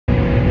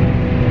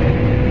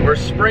We're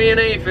spraying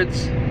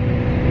aphids.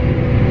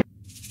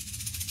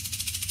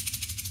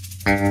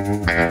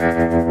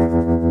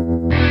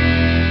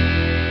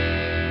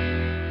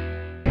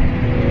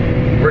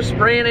 We're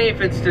spraying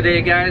aphids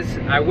today, guys.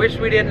 I wish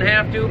we didn't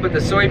have to, but the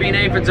soybean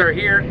aphids are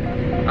here.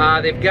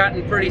 They've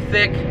gotten pretty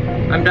thick.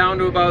 I'm down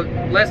to about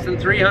less than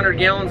 300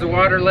 gallons of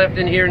water left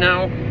in here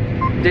now.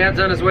 Dad's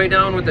on his way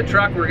down with the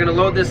truck. We're gonna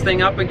load this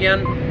thing up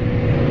again.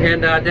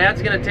 And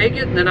Dad's gonna take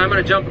it, and then I'm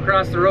gonna jump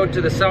across the road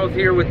to the south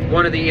here with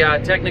one of the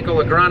technical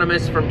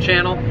agronomists from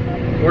Channel.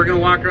 We're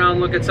gonna walk around,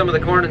 look at some of the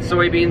corn and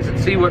soybeans and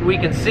see what we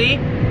can see.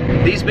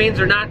 These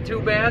beans are not too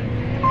bad.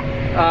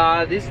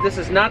 This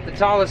is not the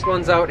tallest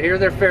ones out here.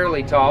 They're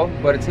fairly tall,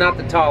 but it's not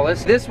the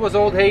tallest. This was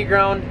old hay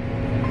ground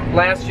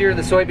last year.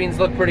 The soybeans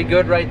look pretty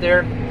good right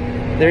there.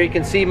 There you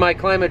can see my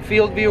climate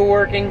field view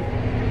working.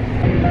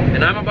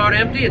 And I'm about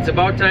empty. It's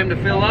about time to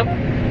fill up.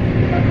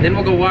 Then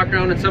we'll go walk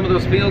around in some of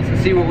those fields and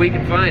see what we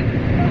can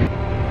find.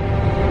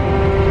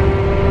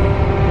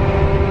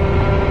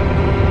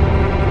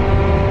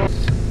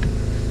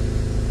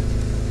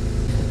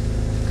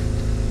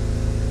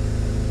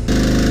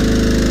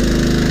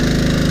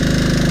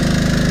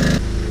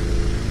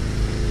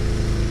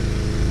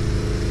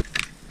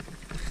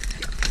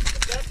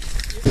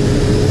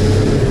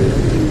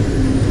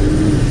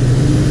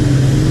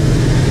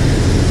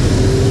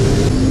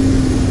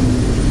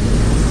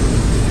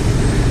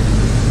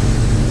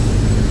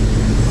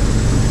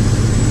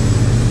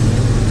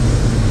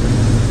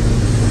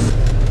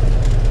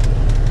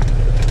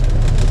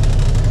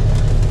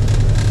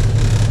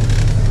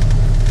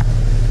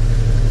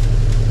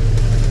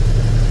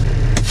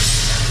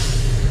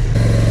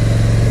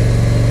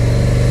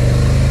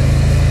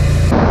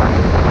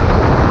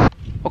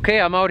 Okay,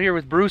 I'm out here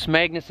with Bruce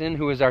Magnuson,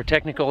 who is our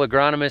technical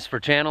agronomist for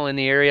Channel in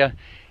the area.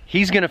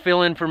 He's gonna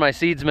fill in for my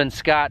seedsman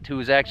Scott, who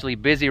is actually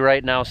busy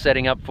right now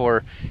setting up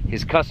for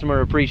his customer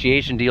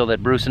appreciation deal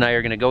that Bruce and I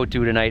are gonna go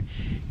to tonight.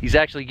 He's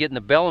actually getting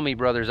the Bellamy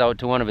brothers out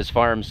to one of his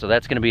farms, so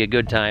that's gonna be a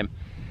good time.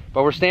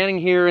 But we're standing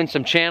here in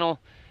some Channel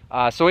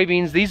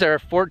soybeans. These are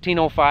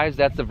 1405s,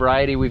 that's the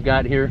variety we've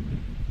got here.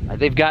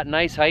 They've got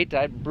nice height.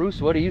 Bruce,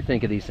 what do you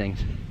think of these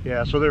things?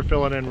 Yeah, so they're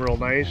filling in real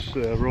nice.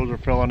 Rows are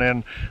filling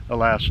in the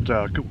last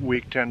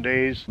week, 10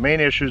 days. Main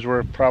issues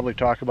we'll probably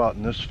talk about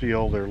in this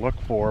field or look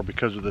for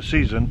because of the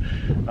season.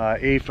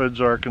 Aphids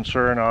are a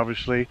concern,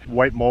 obviously.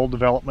 White mold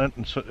development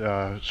in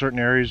certain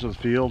areas of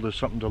the field is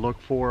something to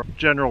look for.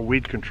 General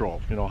weed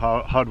control, you know,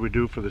 how do we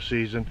do for the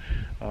season?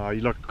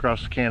 You look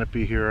across the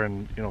canopy here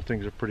and, you know,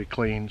 things are pretty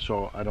clean,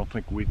 so I don't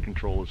think weed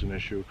control is an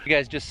issue. You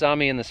guys just saw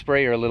me in the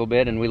sprayer a little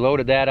bit and we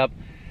loaded that up.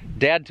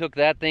 Dad took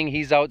that thing,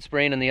 he's out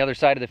spraying on the other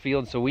side of the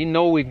field, so we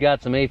know we've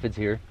got some aphids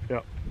here.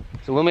 Yep.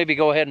 So we'll maybe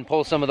go ahead and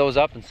pull some of those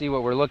up and see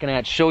what we're looking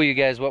at, show you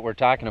guys what we're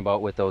talking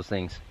about with those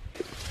things.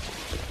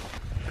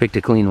 Picked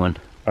a clean one.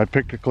 I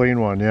picked a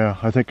clean one, yeah.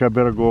 I think I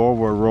better go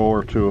over a row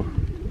or two.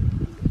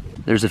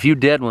 There's a few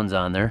dead ones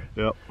on there.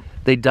 Yep.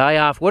 They die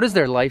off. What is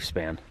their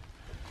lifespan?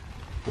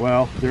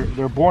 Well,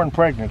 they're born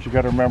pregnant, you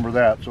got to remember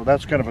that. So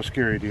that's kind of a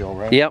scary deal,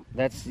 right? Yep,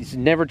 you should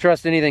never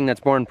trust anything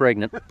that's born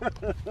pregnant.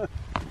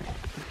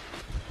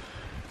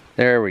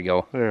 There we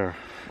go. There.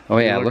 Oh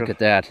yeah, look at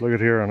that. Look at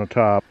here on the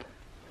top.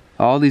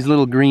 All these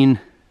little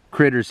green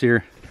critters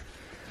here.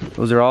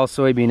 Those are all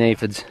soybean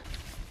aphids.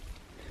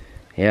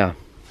 Yeah.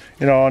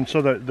 You know, and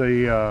so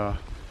the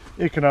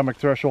economic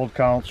threshold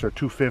counts are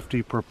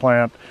 250 per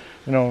plant.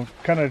 You know,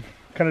 kind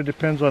of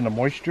depends on the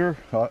moisture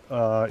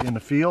in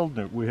the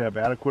field. We have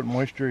adequate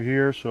moisture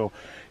here, so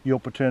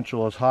yield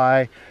potential is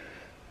high.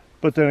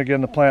 But then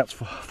again, the plant's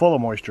full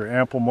of moisture,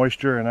 ample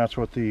moisture, and that's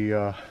what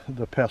the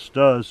pest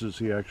does, is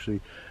he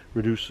actually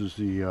reduces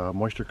the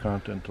moisture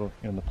content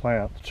in the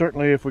plant.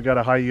 Certainly, if we got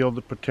a high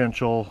yield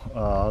potential,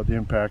 the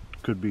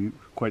impact could be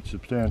quite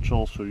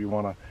substantial, so you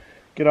want to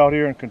get out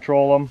here and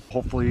control them.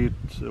 Hopefully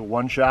it's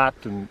one shot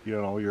and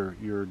you know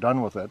you're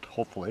done with it,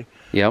 hopefully.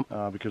 Yep.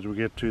 Because we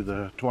get to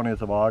the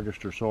 20th of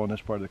August or so in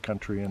this part of the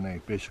country and they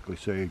basically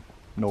say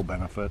no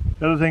benefit.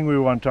 The other thing we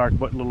want to talk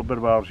about a little bit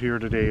about here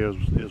today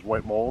is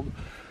white mold.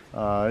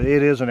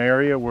 It is an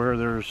area where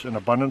there's an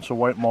abundance of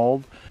white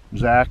mold.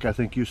 Zach, I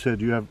think you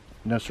said you haven't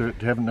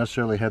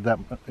necessarily had that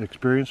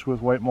experience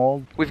with white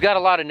mold. We've got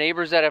a lot of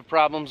neighbors that have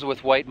problems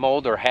with white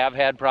mold or have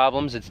had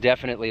problems. It's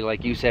definitely,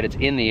 like you said, it's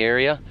in the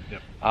area.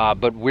 Yep.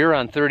 But we're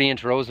on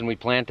 30-inch rows and we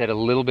plant at a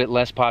little bit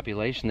less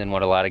population than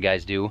what a lot of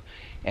guys do.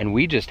 And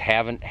we just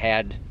haven't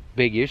had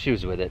big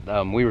issues with it.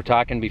 We were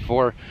talking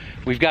before,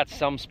 we've got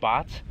some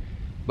spots,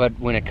 but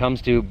when it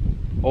comes to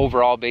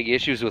overall big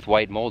issues with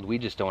white mold, we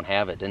just don't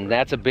have it. And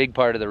that's a big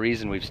part of the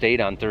reason we've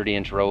stayed on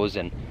 30-inch rows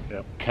and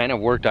kind of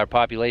worked our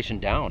population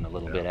down a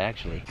little bit,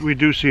 actually. We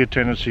do see a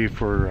tendency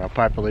for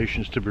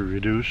populations to be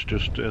reduced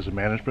just as a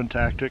management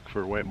tactic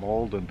for white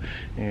mold,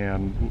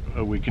 and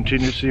we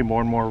continue to see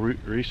more and more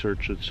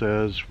research that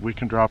says we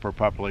can drop our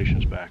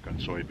populations back on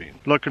soybean.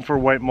 Looking for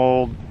white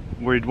mold,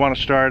 where you'd want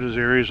to start is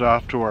areas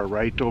off to our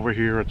right over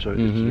here. It's a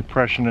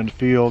depression in the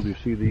field. You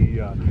see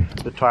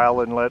the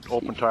tile inlet,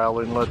 open tile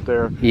inlet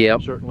there.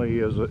 Yep. Certainly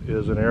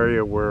is an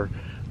area where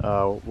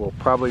will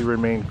probably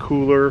remain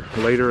cooler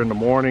later in the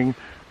morning.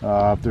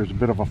 If there's a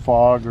bit of a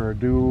fog or a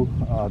dew,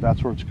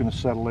 that's where it's going to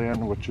settle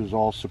in, which is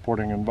all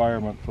supporting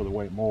environment for the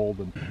white mold.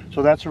 And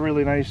so that's a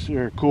really nice,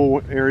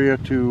 cool area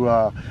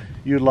to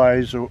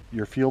utilize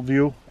your Field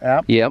View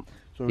app. Yep.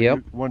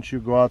 So once you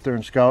go out there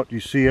and scout, you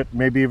see it,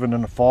 maybe even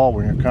in the fall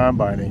when you're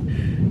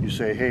combining, you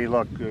say, hey,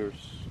 look, there's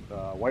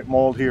white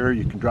mold here.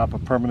 You can drop a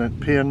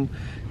permanent pin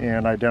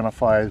and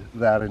identify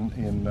that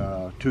in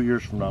 2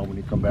 years from now when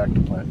you come back to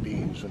plant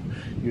beans. And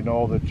you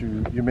know that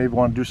you may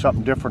want to do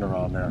something different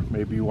around there.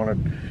 Maybe you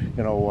want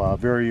to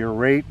vary your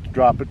rate,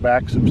 drop it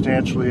back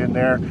substantially in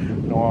there,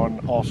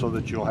 knowing also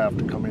that you'll have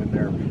to come in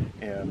there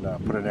and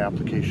put an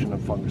application of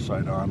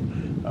fungicide on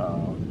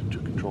to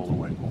control the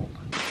white mold.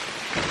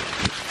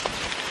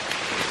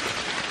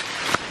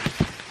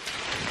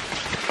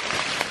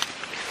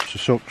 The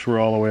silks were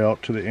all the way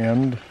out to the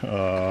end.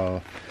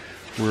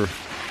 We're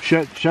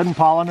shedding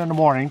pollen in the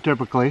morning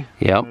typically.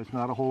 Yep. There's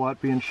not a whole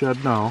lot being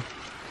shed now,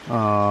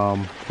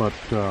 but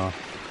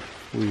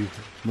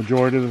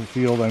majority of the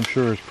field I'm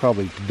sure is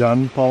probably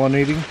done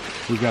pollinating.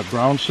 We've got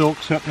brown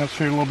silks hitting us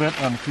here a little bit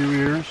on a few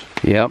ears.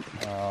 Yep.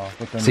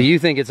 So you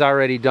think it's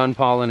already done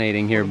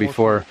pollinating here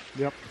before?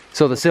 Yep.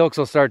 So the silks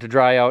will start to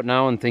dry out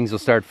now and things will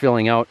start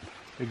filling out.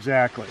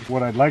 Exactly.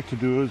 What I'd like to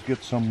do is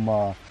get some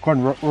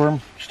corn rootworm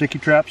sticky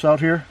traps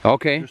out here.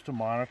 Okay. Just to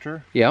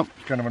monitor. Yep.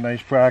 It's kind of a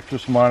nice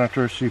practice to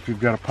monitor, see if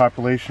you've got a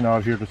population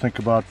out here to think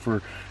about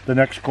for the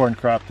next corn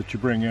crop that you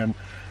bring in.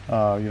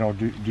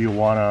 Do you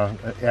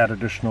want to add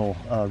additional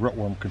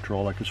rootworm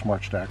control like a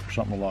Smart Stack or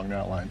something along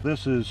that line.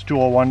 This is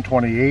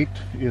 20128.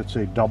 It's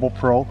a double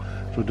pro,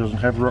 so it doesn't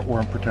have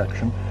rootworm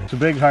protection. It's a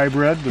big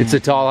hybrid. It's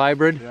a tall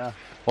hybrid? Yeah.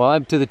 Well,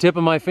 up to the tip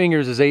of my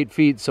fingers is 8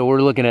 feet, so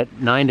we're looking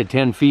at 9 to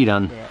 10 feet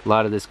on a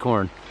lot of this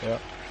corn. Yeah.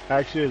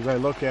 Actually, as I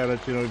look at it,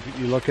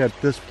 you look at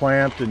this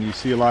plant and you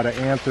see a lot of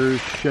anthers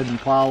shedding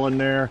pollen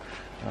there.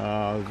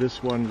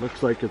 This one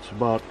looks like it's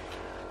about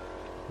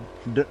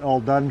all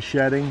done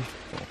shedding.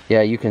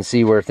 Yeah, you can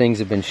see where things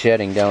have been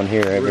shedding down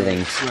here.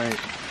 Everything's right.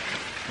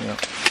 Yeah.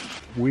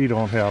 We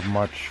don't have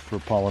much for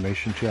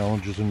pollination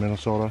challenges in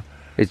Minnesota.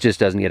 It just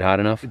doesn't get hot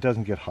enough? It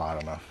doesn't get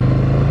hot enough.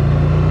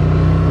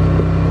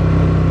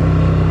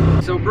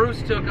 So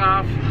Bruce took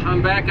off.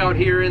 I'm back out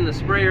here in the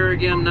sprayer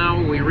again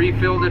now. We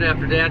refilled it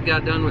after Dad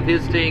got done with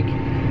his tank,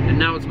 and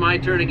now it's my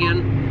turn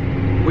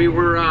again. We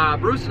were,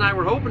 Bruce and I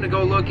were hoping to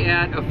go look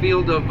at a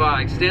field of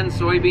Xtend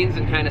soybeans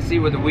and kind of see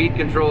what the weed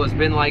control has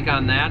been like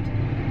on that.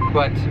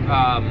 But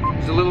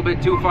it's a little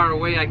bit too far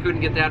away. I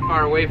couldn't get that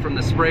far away from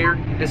the sprayer.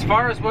 As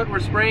far as what we're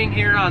spraying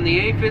here on the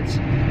aphids,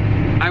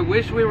 I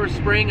wish we were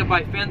spraying a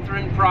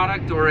bifenthrin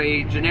product or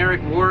a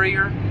generic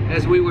warrior,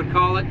 as we would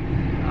call it.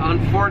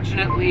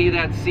 Unfortunately,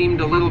 that seemed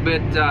a little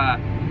bit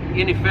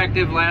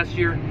ineffective last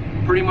year.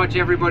 Pretty much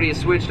everybody has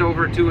switched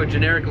over to a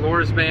generic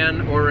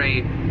Lorsban or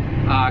a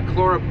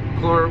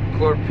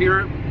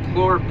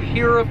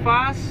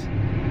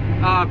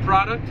chlorpyrifos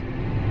product,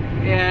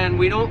 and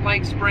we don't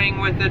like spraying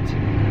with it.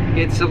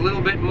 It's a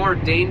little bit more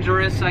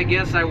dangerous, I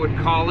guess I would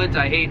call it.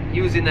 I hate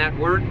using that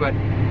word, but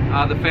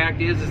the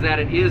fact is that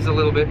it is a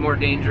little bit more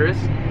dangerous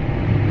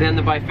than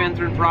the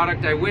bifenthrin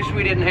product. I wish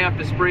we didn't have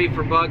to spray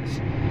for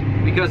bugs,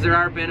 because there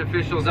are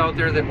beneficials out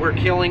there that we're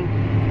killing,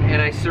 and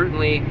I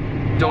certainly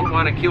don't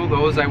want to kill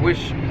those. I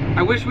wish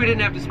we didn't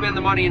have to spend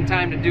the money and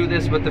time to do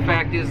this, but the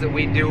fact is that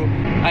we do.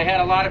 I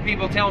had a lot of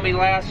people tell me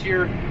last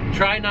year,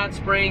 try not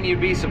spraying, you'd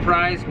be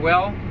surprised.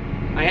 Well,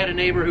 I had a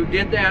neighbor who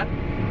did that.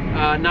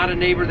 Not a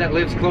neighbor that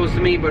lives close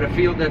to me, but a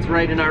field that's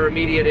right in our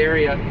immediate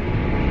area.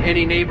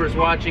 Any neighbors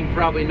watching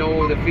probably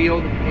know the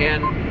field,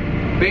 and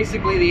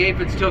basically the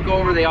aphids took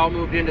over. They all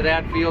moved into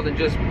that field and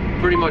just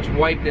pretty much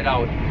wiped it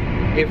out.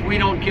 If we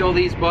don't kill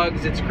these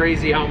bugs, it's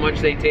crazy how much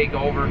they take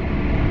over.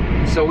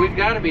 So we've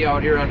got to be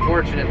out here,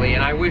 unfortunately,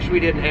 and I wish we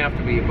didn't have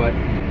to be, but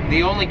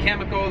the only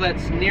chemical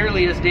that's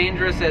nearly as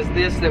dangerous as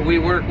this that we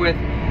work with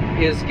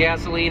is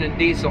gasoline and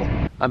diesel.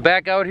 I'm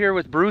back out here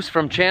with Bruce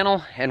from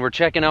Channel, and we're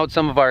checking out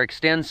some of our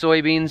Xtend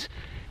soybeans.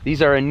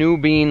 These are a new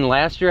bean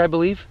last year, I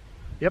believe.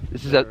 Yep.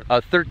 This is a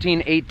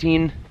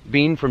 1318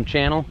 bean from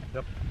Channel.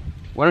 Yep.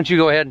 Why don't you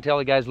go ahead and tell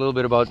the guys a little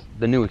bit about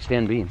the new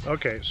Xtend beans?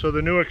 Okay, so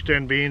the new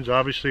Xtend beans,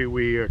 obviously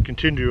we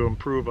continue to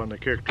improve on the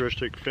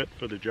characteristic fit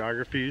for the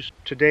geographies.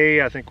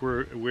 Today I think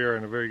we're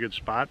in a very good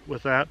spot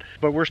with that,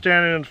 but we're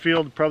standing in a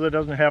field that probably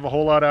doesn't have a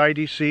whole lot of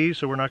IDC,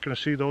 so we're not going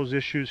to see those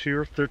issues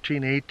here.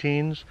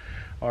 1318s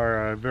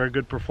are a very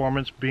good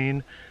performance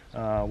bean.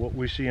 What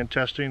we see in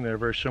testing, they're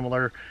very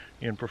similar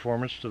in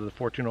performance to the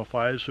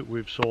 1405s that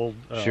we've sold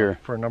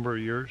for a number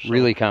of years. So,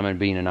 really common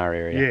bean in our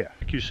area. Yeah,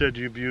 like you said,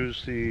 you've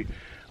used the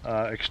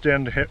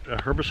Xtend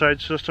herbicide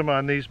system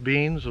on these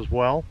beans as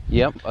well.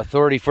 Yep,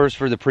 authority first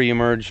for the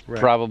pre-emerge, right.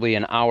 Probably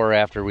an hour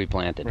after we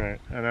planted. Right,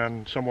 and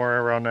then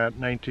somewhere around that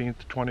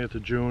 19th, 20th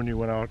of June, you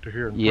went out to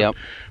here and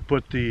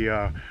put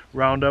the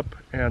Roundup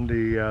and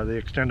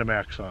the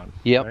XtendiMax on.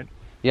 Yep. Right?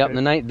 Yep,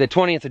 and the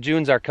 20th of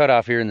June's our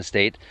cutoff here in the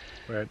state.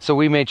 Right. So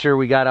we made sure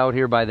we got out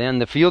here by then.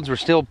 The fields were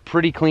still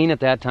pretty clean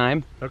at that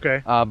time.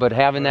 Okay. But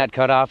having that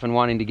cutoff and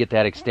wanting to get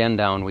that extend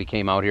down, we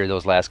came out here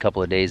those last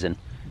couple of days and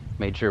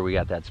made sure we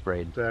got that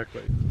sprayed.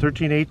 Exactly.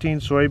 1318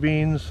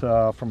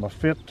 soybeans, from a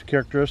fit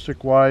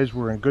characteristic wise,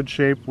 we're in good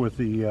shape with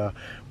the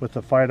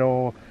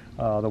phyto,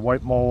 the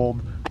white mold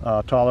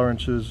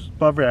tolerance is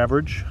above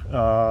average,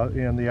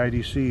 and the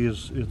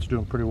IDC it's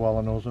doing pretty well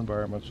in those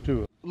environments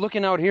too.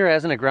 Looking out here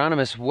as an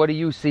agronomist, what do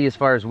you see as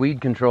far as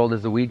weed control?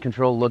 Does the weed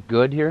control look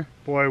good here?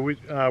 Boy, we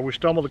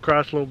stumbled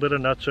across a little bit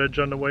of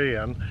nutsedge on the way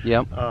in.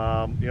 Yep.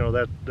 You know,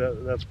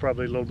 that's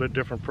probably a little bit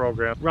different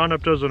program.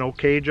 Roundup does an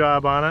okay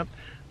job on it,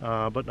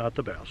 but not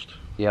the best.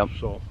 Yep.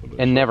 So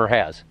never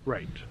has.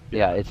 Right.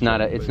 Yeah, it's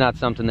not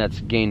something that's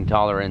gained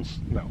tolerance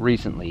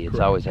recently. It's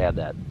always had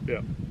that.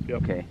 Yeah.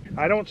 Yep. Okay.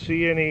 I don't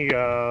see any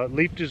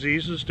leaf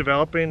diseases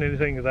developing,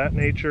 anything of that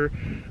nature.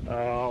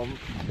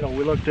 You know,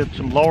 we looked at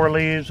some lower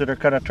leaves that are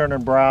kind of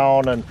turning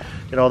brown, and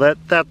you know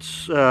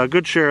that's a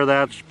good share of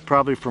that's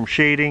probably from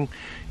shading.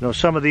 You know,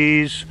 some of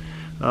these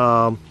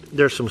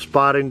there's some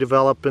spotting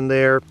developing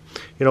there.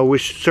 You know, we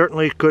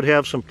certainly could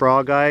have some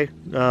frog eye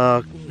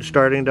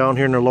starting down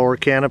here in the lower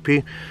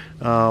canopy,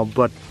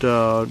 but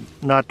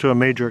not to a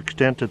major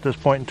extent at this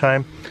point in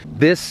time.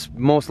 This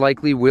most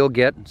likely will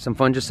get some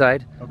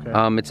fungicide.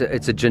 Okay.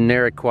 It's a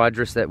generic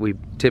quadris that we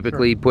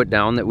typically put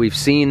down that we've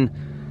seen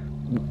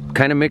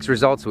kind of mixed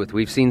results with.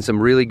 We've seen some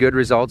really good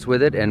results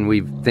with it, and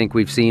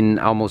we've seen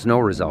almost no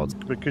results.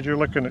 Because you're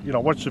looking at, you know,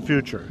 what's the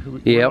future?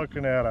 We're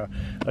looking at a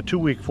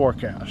 2-week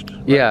forecast.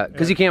 Right? Yeah,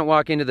 because you can't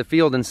walk into the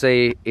field and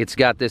say it's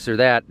got this or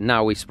that,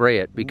 now we spray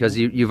it, because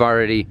you've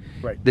already,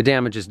 the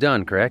damage is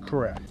done, correct?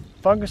 Correct.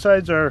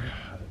 Fungicides are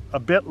a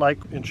bit like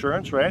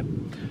insurance, right?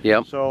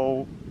 Yep.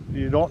 So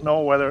you don't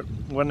know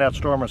when that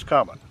storm is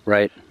coming.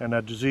 Right. And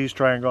that disease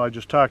triangle I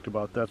just talked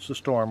about, that's the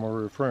storm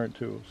we're referring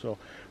to. So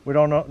we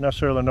don't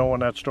necessarily know when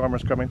that storm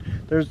is coming.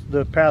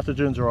 The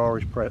pathogens are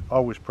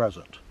always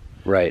present.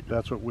 Right.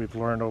 That's what we've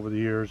learned over the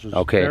years. Is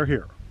they're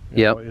here.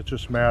 Yep. It's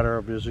just a matter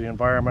of is the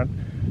environment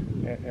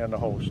and the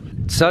host.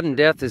 Sudden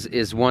death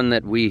is one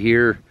that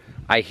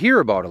I hear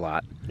about a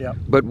lot. Yeah.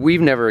 But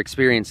we've never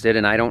experienced it,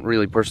 and I don't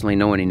really personally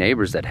know any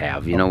neighbors that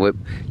have. You know,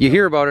 you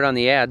hear about it on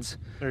the ads,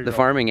 the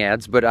farming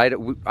ads, but I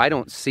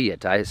don't see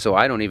it. So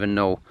I don't even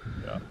know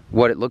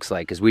what it looks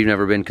like, because we've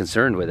never been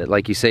concerned with it.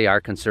 Like you say, our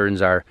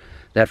concerns are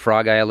that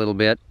frog eye a little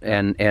bit,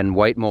 and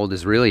white mold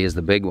is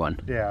the big one.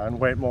 Yeah, and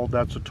white mold,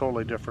 that's a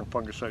totally different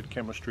fungicide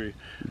chemistry.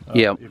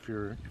 If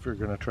you're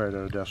going to try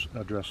to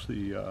address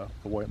the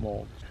white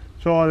mold.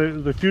 So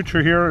the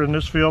future here in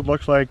this field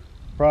looks like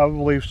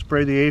probably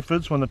spray the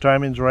aphids when the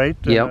timing's right,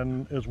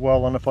 and as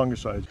well on the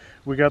fungicides.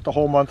 We got the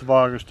whole month of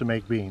August to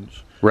make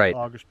beans. Right.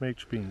 August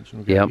makes beans,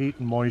 and we got heat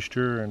and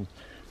moisture, and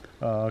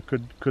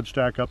could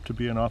stack up to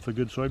be an awfully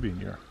good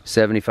soybean year.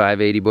 75,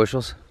 80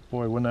 bushels.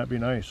 Boy, wouldn't that be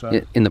nice?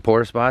 Huh? In the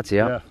poor spots,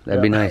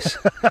 that'd be nice.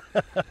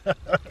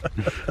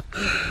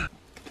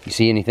 You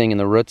see anything in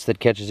the roots that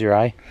catches your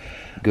eye?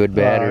 Good,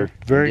 bad, or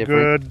very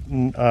different?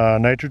 Good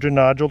nitrogen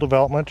nodule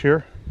development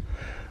here.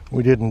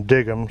 We didn't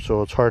dig them,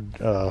 so it's hard.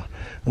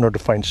 In order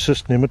to find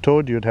cyst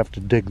nematode, you'd have to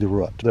dig the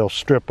root. They'll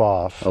strip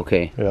off.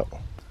 Okay. Yeah.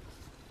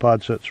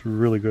 Pod set's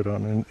really good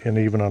on, and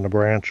even on the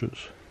branches.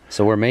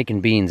 So we're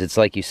making beans. It's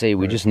like you say,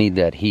 we just need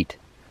that heat.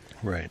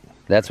 Right.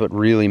 That's what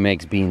really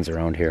makes beans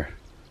around here.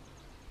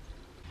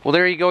 Well,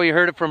 there you go. You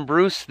heard it from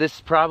Bruce. This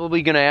is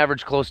probably going to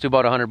average close to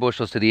about 100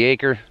 bushels to the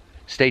acre.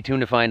 Stay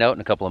tuned to find out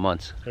in a couple of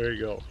months. There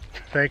you go.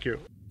 Thank you.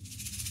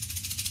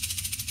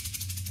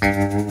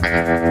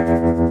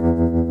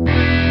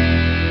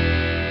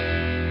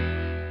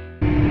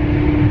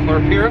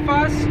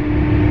 Chlorpyrifos?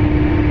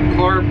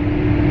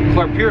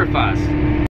 Chlorpyrifos.